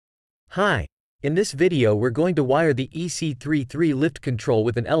Hi, in this video we're going to wire the EC33 lift control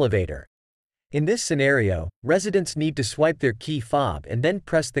with an elevator. In this scenario, residents need to swipe their key fob and then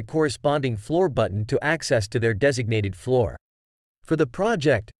press the corresponding floor button to access to their designated floor. For the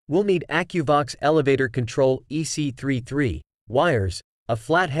project, we'll need Akuvox elevator control EC33, wires, a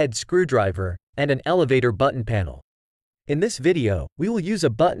flathead screwdriver, and an elevator button panel. In this video, we will use a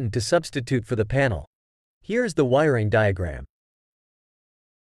button to substitute for the panel. Here is the wiring diagram.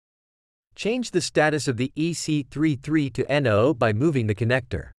 Change the status of the EC33 to NO by moving the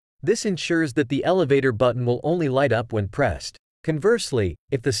connector. This ensures that the elevator button will only light up when pressed. Conversely,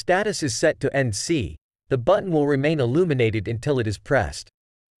 if the status is set to NC, the button will remain illuminated until it is pressed.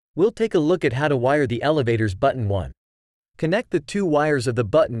 We'll take a look at how to wire the elevator's button 1. Connect the two wires of the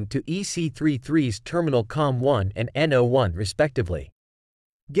button to EC33's terminal COM1 and NO1 respectively.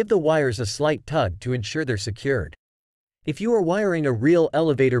 Give the wires a slight tug to ensure they're secured. If you are wiring a real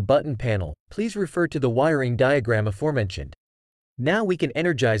elevator button panel, please refer to the wiring diagram aforementioned. Now we can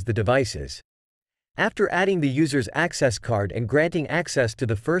energize the devices. After adding the user's access card and granting access to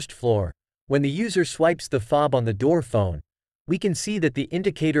the first floor, when the user swipes the fob on the door phone, we can see that the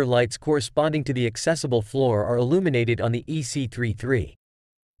indicator lights corresponding to the accessible floor are illuminated on the EC33.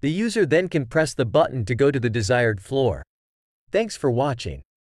 The user then can press the button to go to the desired floor. Thanks for watching.